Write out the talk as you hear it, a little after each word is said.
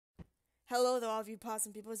Hello there, all of you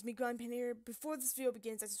possum people. It's me, Grindpin here. Before this video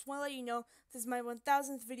begins, I just want to let you know this is my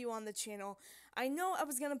 1000th video on the channel. I know I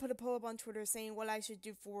was going to put a poll up on Twitter saying what I should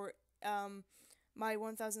do for my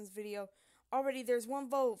 1000th video. Already, there's one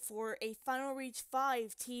vote for a Final Reach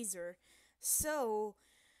 5 teaser. So,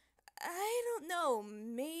 I don't know.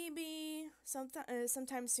 Maybe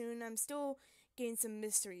sometime soon. I'm still getting some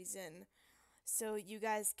mysteries in. So, you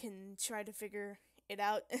guys can try to figure it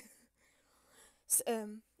out.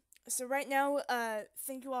 So right now,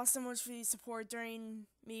 thank you all so much for the support during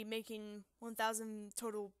me making 1000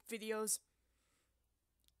 total videos.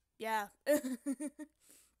 Yeah.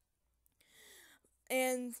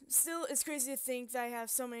 And still, it's crazy to think that I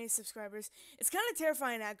have so many subscribers. It's kind of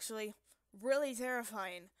terrifying, actually. Really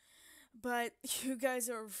terrifying. But you guys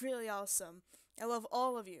are really awesome. I love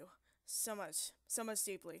all of you so much. So much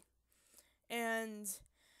deeply. And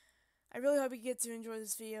I really hope you get to enjoy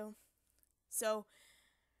this video. So,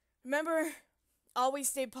 remember, always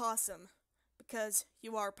stay possum, because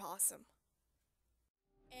you are possum.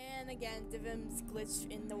 And again, Divim's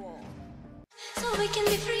glitched in the wall. So we can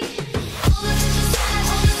be free. All the things sad,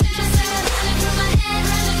 all the things sad, running through my head,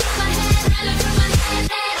 running through my head, running through my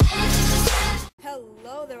head, all the things sad.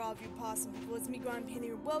 Hello there, all of you possum people. It's me, Grindpin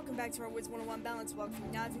here. Welcome back to our Wizard101 balance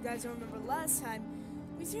walkthrough. Now, if you guys don't remember last time,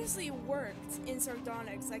 we seriously worked in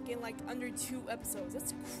Sardonyx, in under 2 episodes.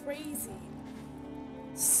 That's crazy.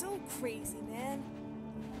 So crazy, man.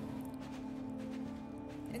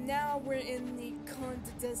 And now we're in the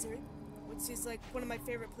Conda Desert, which is one of my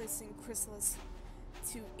favorite places in Chrysalis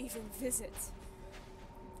to even visit.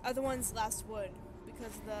 Other one's Last Wood,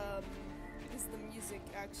 because the music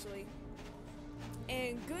actually.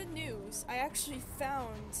 And good news, I actually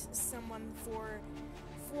found someone for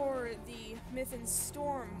the Myth and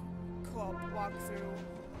Storm co-op walkthrough.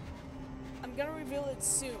 I'm gonna reveal it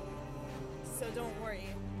soon. So don't worry,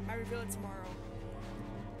 I reveal it tomorrow.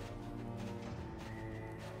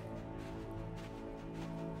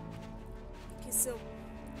 Okay, so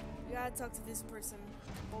we gotta talk to this person,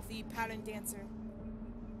 both the pattern dancer.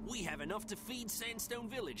 We have enough to feed Sandstone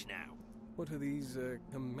Village now. What are these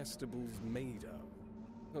comestibles made of?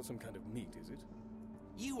 Not some kind of meat, is it?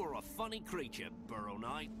 You are a funny creature, Burrow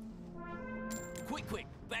Knight. Quick,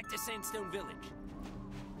 back to Sandstone Village.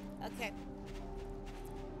 Okay.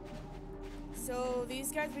 So,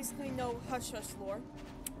 these guys basically know Hush Hush lore.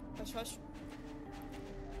 Hush Hush.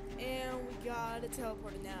 And we got a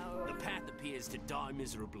teleporter now. The path appears to die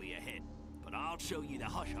miserably ahead, but I'll show you the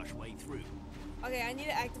Hush Hush way through. Okay, I need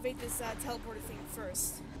to activate this teleporter thing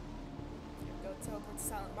first. Here we go, teleport to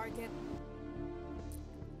Silent Market.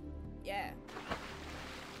 Yeah.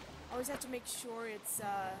 Always have to make sure it's,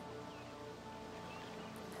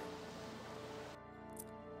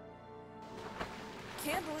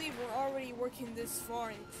 Can't believe we're already working this far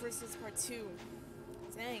in Chrysalis Part 2.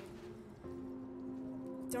 Dang.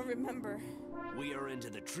 Don't remember. We are into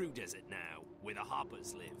the true desert now, where the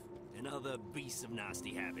hoppers live, and other beasts of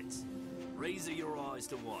nasty habits. Razor your eyes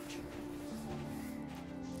to watch.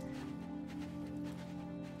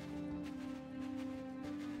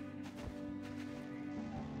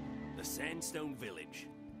 The Sandstone Village.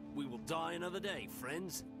 We will die another day,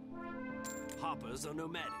 friends. Hoppers are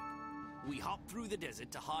nomadic. We hop through the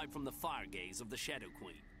desert to hide from the fire gaze of the Shadow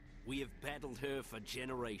Queen. We have battled her for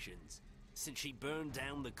generations, since she burned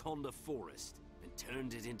down the Conda forest and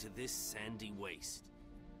turned it into this sandy waste.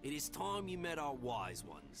 It is time you met our wise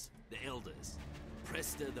ones, the elders.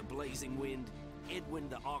 Presta the blazing wind, Edwin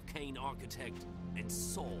the arcane architect, and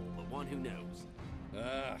Saul the one who knows.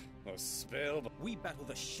 Ah, a spell. We battle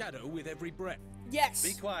the shadow with every breath. Yes!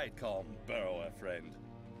 Be quiet, calm burrower friend.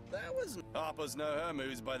 That wasn't Harper's know her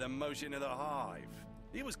moves by the motion of the hive.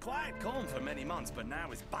 He was quiet calm for many months, but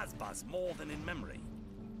now is buzz more than in memory.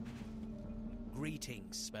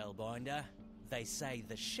 Greetings, Spellbinder. They say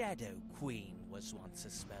the Shadow Queen was once a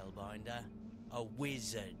Spellbinder. A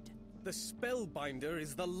wizard. The Spellbinder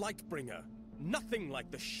is the Lightbringer. Nothing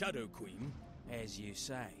like the Shadow Queen. As you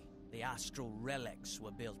say, the astral relics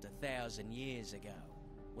were built 1,000 years ago,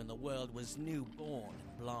 when the world was newborn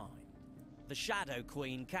and blind. The Shadow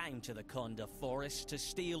Queen came to the Conda forest to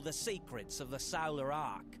steal the secrets of the Solar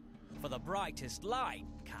Arc, for the brightest light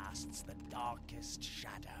casts the darkest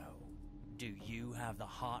shadow. Do you have the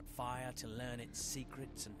heart fire to learn its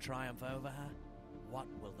secrets and triumph over her? What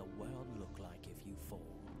will the world look like if you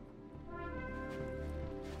fall?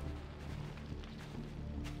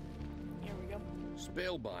 Here we go.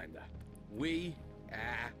 Spellbinder, we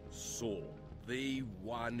are Saul, the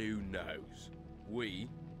one who knows. We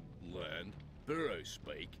learned Burrow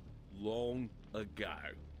speak long ago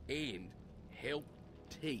and helped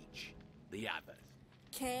teach the others.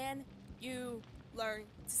 Can you learn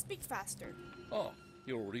to speak faster. Oh,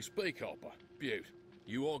 you already speak, Hopper. Beaut.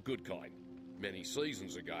 You are good kind. Many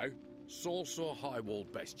seasons ago, Saul saw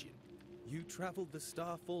High-Walled Bastion. You traveled the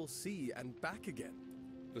Starfall Sea and back again.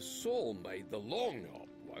 The Saul made the long hop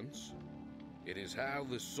once. It is how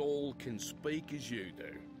the Saul can speak as you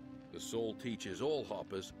do. The Saul teaches all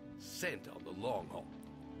hoppers scent on the long hop.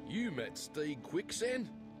 You met Steve Quicksand?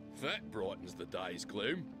 That brightens the day's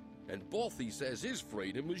gloom. And Bothy says his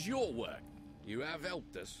freedom was your work. You have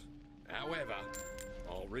helped us. However,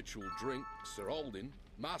 our ritual drink, Sir Holden,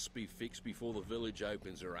 must be fixed before the village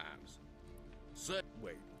opens her arms. Sir,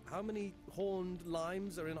 Wait, how many horned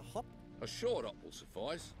limes are in a hop? a short hop will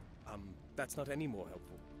suffice. That's not any more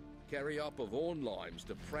helpful. Carry up of horn limes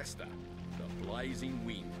to Presta, the blazing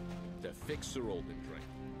wind, to fix Sir Holden drink.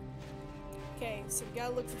 Okay, so we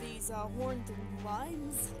gotta look for these horned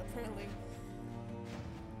limes, apparently.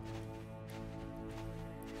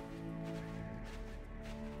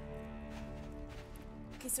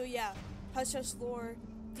 Okay, so yeah, Hush Hush Lore,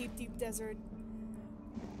 Deep Deep Desert,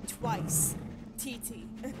 twice. TT.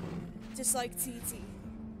 Just like TT.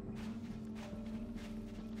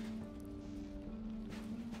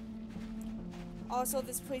 Also,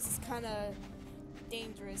 this place is kind of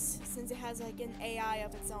dangerous since it has like an AI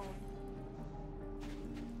of its own.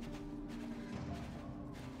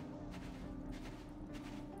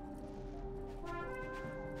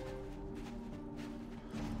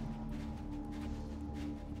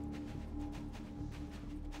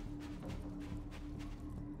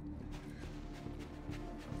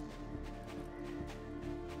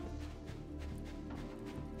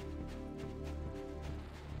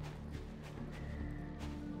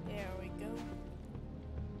 There we go.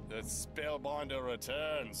 The Spellbinder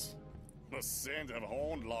returns. The scent of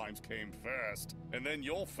horned limes came first, and then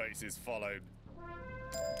your faces followed.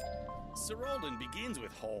 Sir Alden begins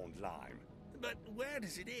with horned lime, but where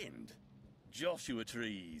does it end? Joshua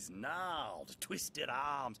trees, gnarled, twisted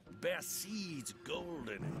arms, bear seeds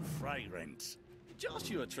golden and fragrant.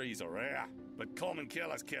 Joshua trees are rare, but common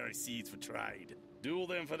killers carry seeds for trade. Duel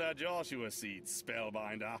them for their Joshua seeds,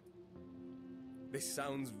 Spellbinder. This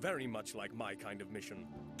sounds very much like my kind of mission.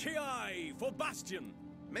 Ki for Bastion!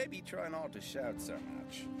 Maybe try not to shout so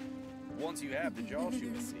much. Once you have the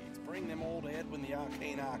Joshua seeds, bring them all to Edwin the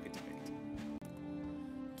Arcane Architect.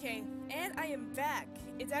 Okay, and I am back.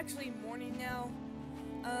 It's actually morning now.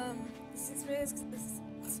 6 minutes.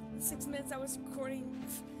 6 minutes I was recording.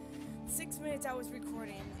 6 minutes I was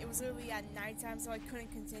recording. It was literally at nighttime, so I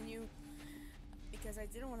couldn't continue because I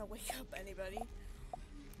didn't want to wake up anybody.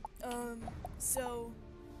 So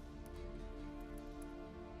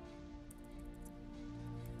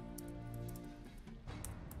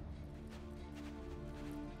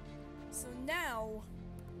now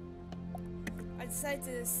I decided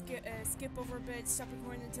to skip over a bit, stop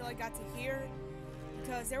recording until I got to here,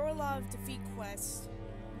 because there were a lot of defeat quests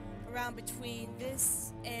around between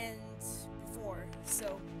this and before,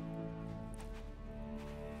 so.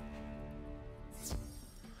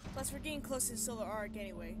 Plus, we're getting close to the Solar Arc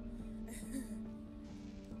anyway.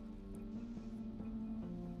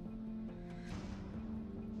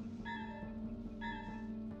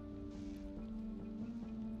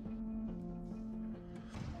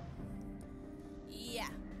 Yeah.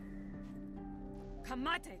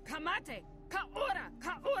 Kamate, kamate, kaora,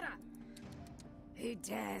 kaora! Who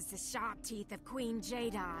dares the sharp teeth of Queen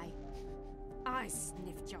Jedi? I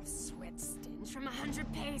sniffed your sweat stench from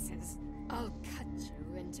 100 paces. I'll cut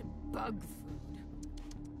you into bug food.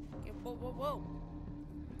 Okay, whoa, whoa, whoa.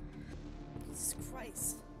 Jesus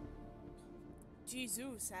Christ.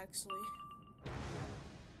 Jesus, actually.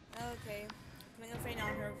 Okay. Putting a feint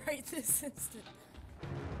on her right this instant.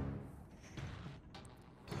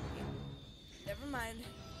 Never mind.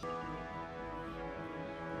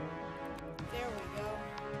 There we go.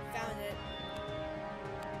 Found it.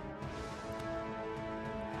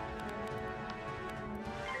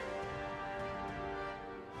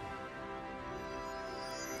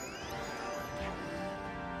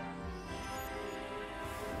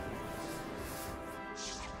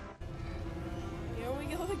 Here we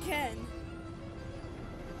go again.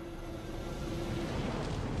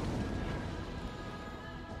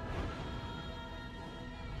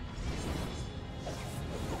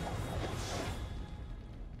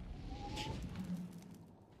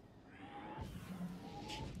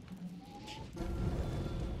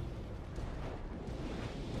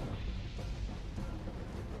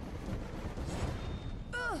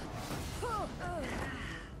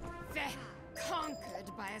 They're conquered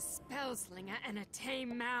by a spellslinger and a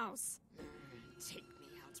tame mouse. Take me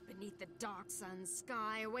out beneath the dark sun's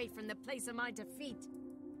sky, away from the place of my defeat.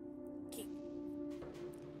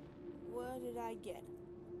 What did I get?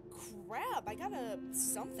 Crap, I got a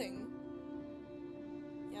something.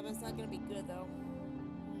 Yeah, but it's not gonna be good though.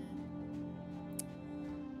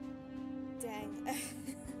 Dang.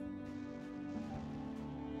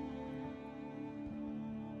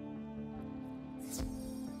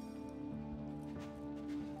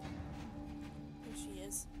 Here she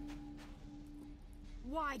is.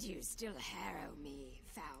 Why do you still harrow me,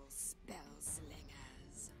 foul spell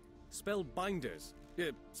slingers? Spellbinders.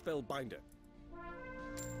 Spellbinder.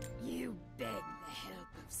 You beg the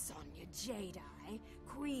help of Sonya Jedi,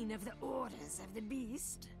 Queen of the Orders of the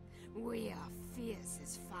Beast? We are fierce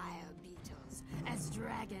as fire beetles, as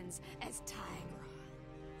dragons, as tigrons.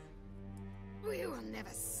 We will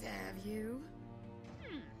never serve you.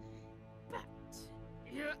 But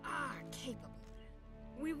you are capable.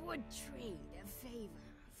 We would trade a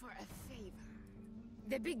favor for a favor.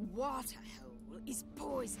 The big water hole is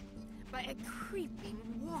poisoned by a creeping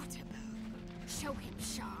water bug. Show him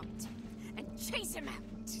sharp teeth and chase him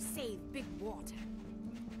out to save Big Water.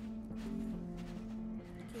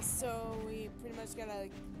 Okay, so we pretty much gotta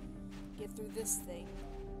get through this thing.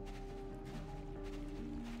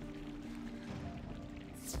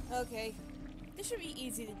 Okay, this should be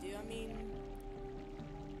easy to do. I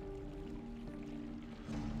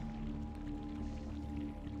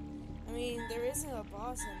mean, there isn't a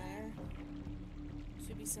boss in there.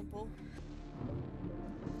 Should be simple.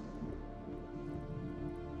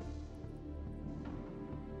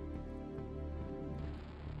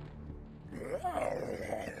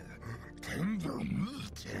 Tender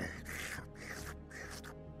meat.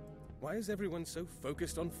 Why is everyone so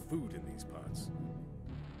focused on food in these parts?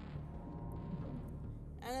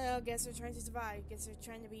 I don't know, guess they're trying to survive. Guess they're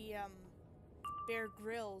trying to be, Bear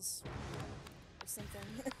Grylls. Or something.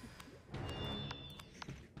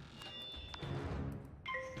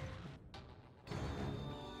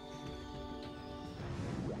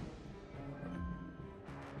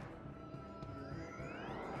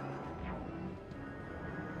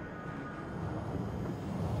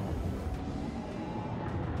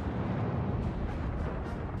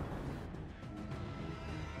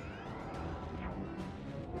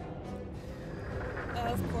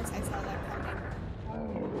 Of course I saw that coming.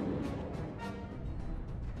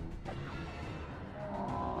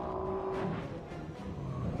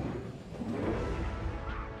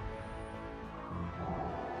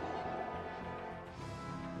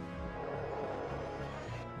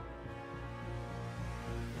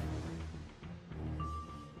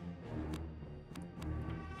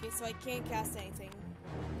 Okay, so I can't cast anything.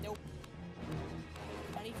 Nope.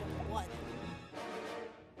 Not even one.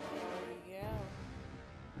 There we go.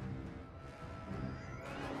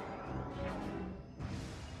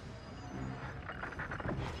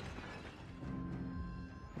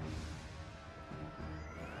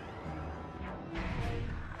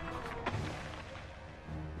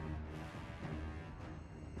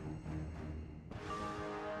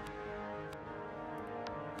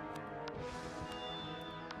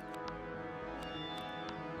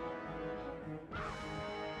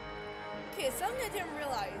 Okay, something I didn't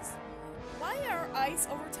realize. Why are ice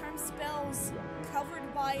over time spells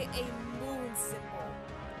covered by a moon symbol?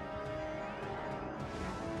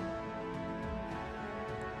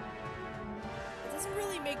 It doesn't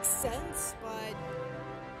really make sense, but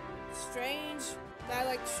strange. I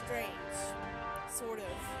like strange. Sort of.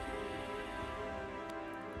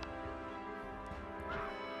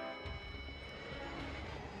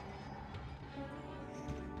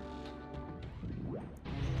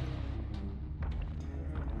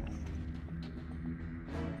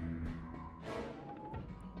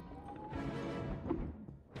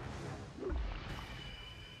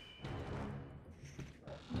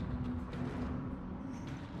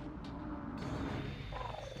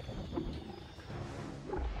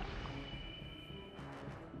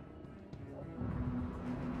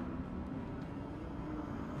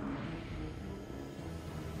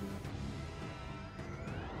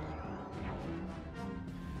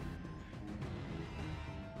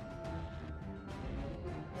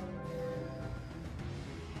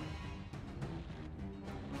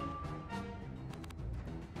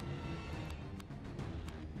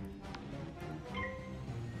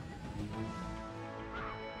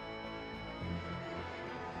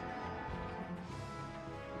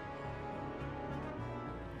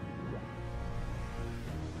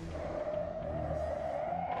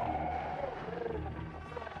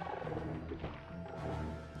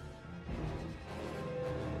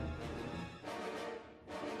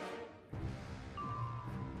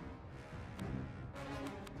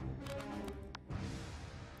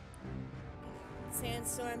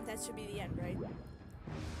 Sandstorm, that should be the end, right?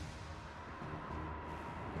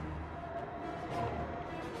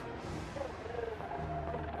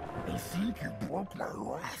 think you broke my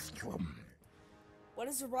rostrum. What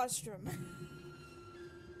is a rostrum?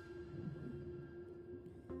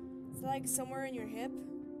 It's like somewhere in your hip,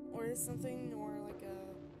 or is something, or like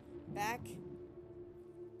a back,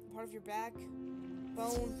 part of your back,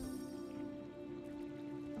 bone.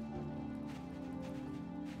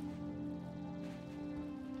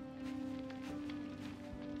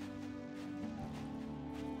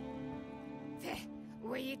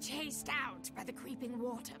 Were you chased out by the creeping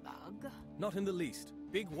water bug? Not in the least.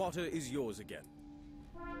 Big water is yours again.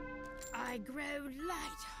 I grow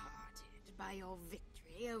light-hearted by your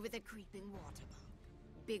victory over the creeping water bug.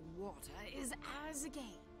 Big water is ours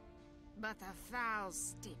again, but the foul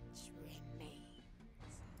stench remains.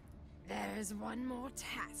 There's one more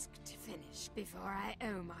task to finish before I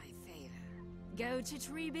owe my favor. Go to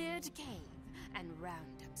Treebeard Cave and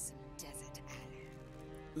round up some desert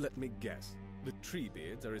aloe. Let me guess. The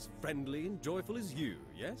Treebeards are as friendly and joyful as you,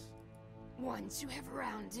 yes? Once you have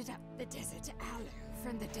rounded up the desert aloe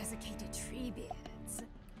from the desiccated Treebeards,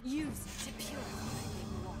 use it to purify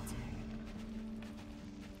big water.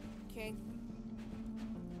 Okay.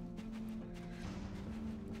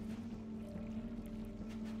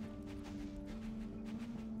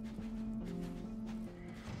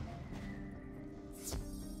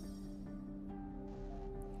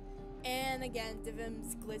 And again,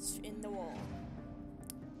 Divim's glitched in the wall.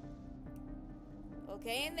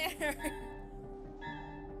 Okay, in there.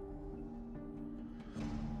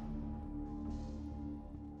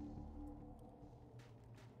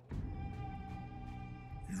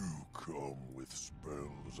 You come with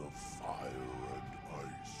spells of fire and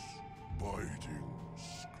ice, biting,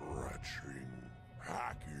 scratching,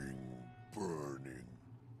 hacking, burning.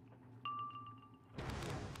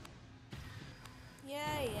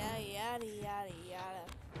 Yada yada yada.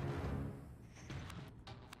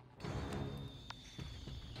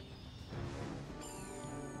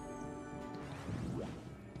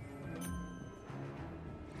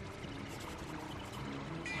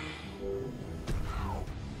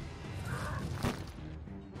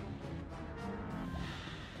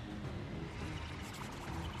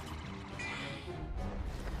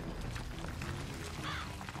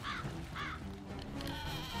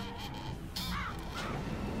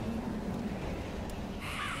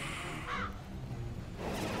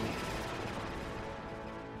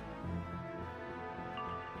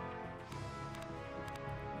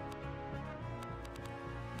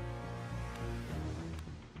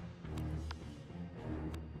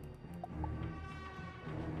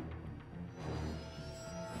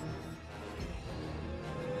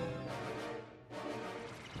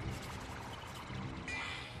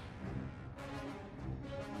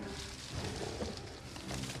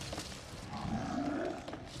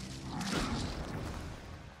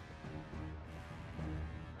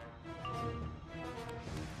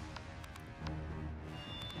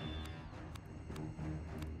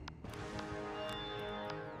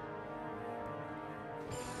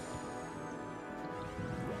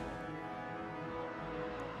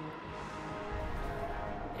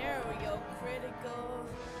 There we go, critical.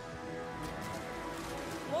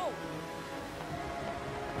 Whoa!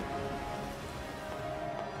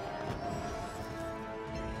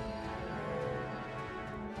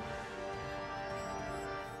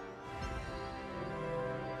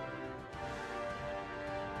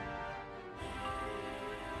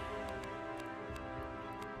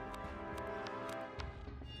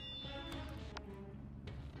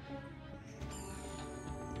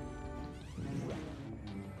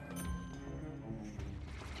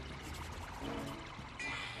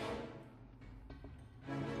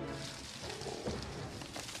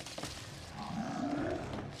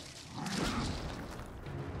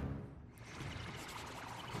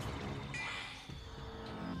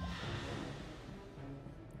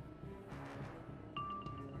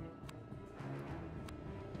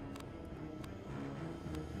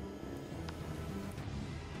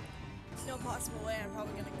 There's no possible way I'm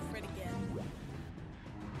probably gonna crit again.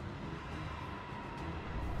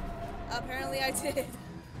 Apparently I did.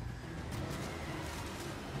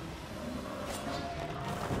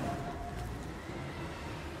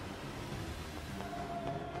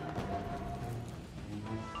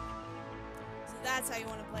 So that's how you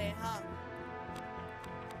want to play it, huh?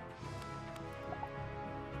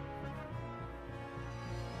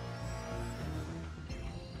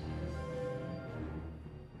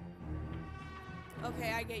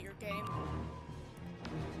 Okay, I get your game.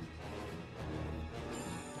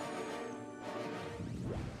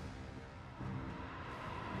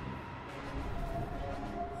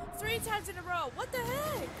 Three times in a row. What the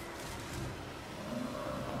heck?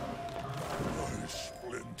 I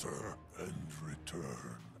splinter and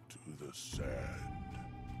return to the sand.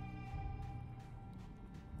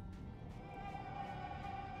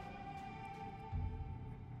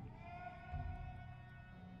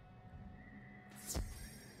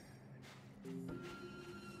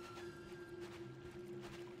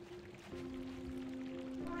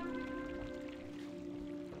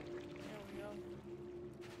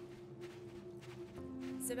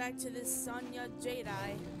 So back to this Sonya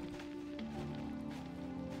Jedi.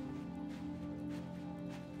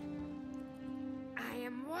 I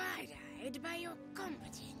am wide-eyed by your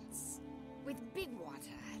competence. With big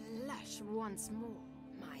water lush once more,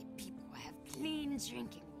 my people have clean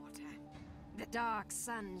drinking water. The dark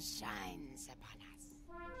sun shines upon us.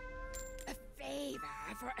 A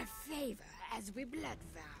favor for a favor, as we blood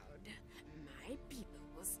vowed. My people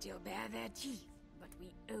will still bear their teeth, but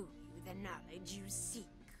we owe you the knowledge you seek.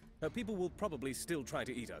 People will probably still try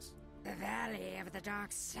to eat us. The Valley of the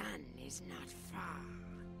Dark Sun is not far,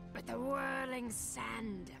 but the whirling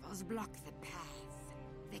sand devils block the path.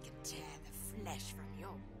 They can tear the flesh from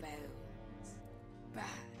your bones. But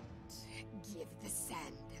give the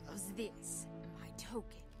sand devils this, my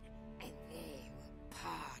token, and they will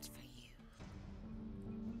part for you.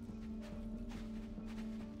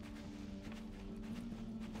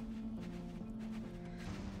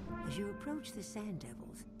 As you approach the sand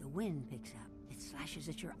devils, the wind picks up. It slashes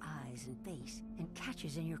at your eyes and face and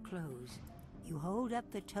catches in your clothes. You hold up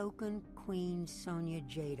the token Queen Sonya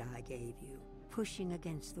Jedi gave you, pushing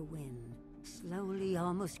against the wind. Slowly,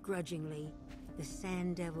 almost grudgingly, the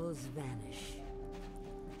sand devils vanish.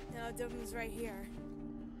 No, Devlin's right here.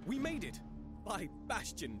 We made it! By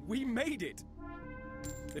Bastion, we made it!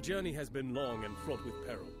 The journey has been long and fraught with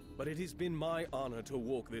peril, but it has been my honor to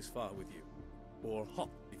walk this far with you. Or hop,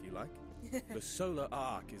 if you like. The Solar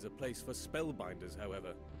Ark is a place for spellbinders,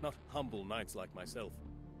 however, not humble knights like myself.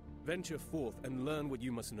 Venture forth and learn what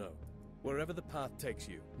you must know. Wherever the path takes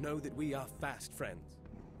you, know that we are fast friends.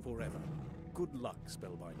 Forever. Good luck,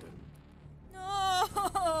 spellbinder.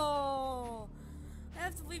 No! I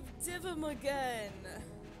have to leave Divum again.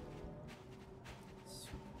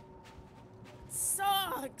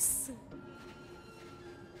 Sucks!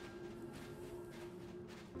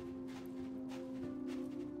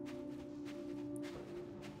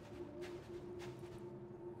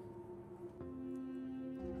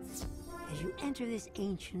 As you enter this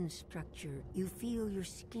ancient structure, you feel your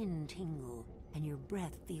skin tingle and your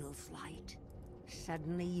breath feels light.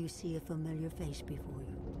 Suddenly, you see a familiar face before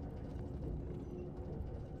you.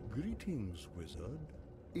 Greetings, wizard.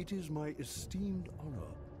 It is my esteemed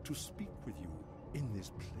honor to speak with you in this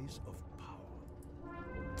place of power.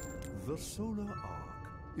 The Solar Ark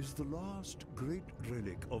is the last great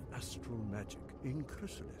relic of astral magic in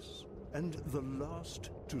Chrysalis, and the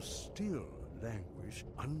last to still languish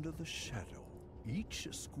under the shadow. Each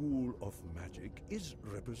school of magic is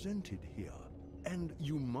represented here, and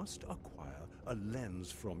you must acquire a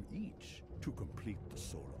lens from each to complete the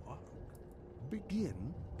Solar Ark.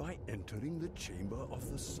 Begin by entering the Chamber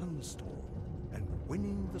of the Sunstorm and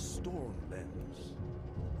winning the Storm Lens.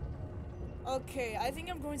 Okay, I think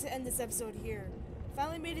I'm going to end this episode here.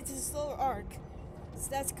 Finally made it to the Solar Ark, so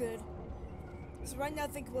that's good. So right now,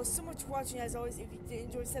 thank you all so much for watching. As always, if you did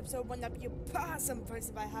enjoy this episode, why not be a awesome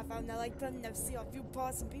person by half out that like button? I'll see all of you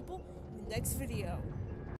awesome people in the next video.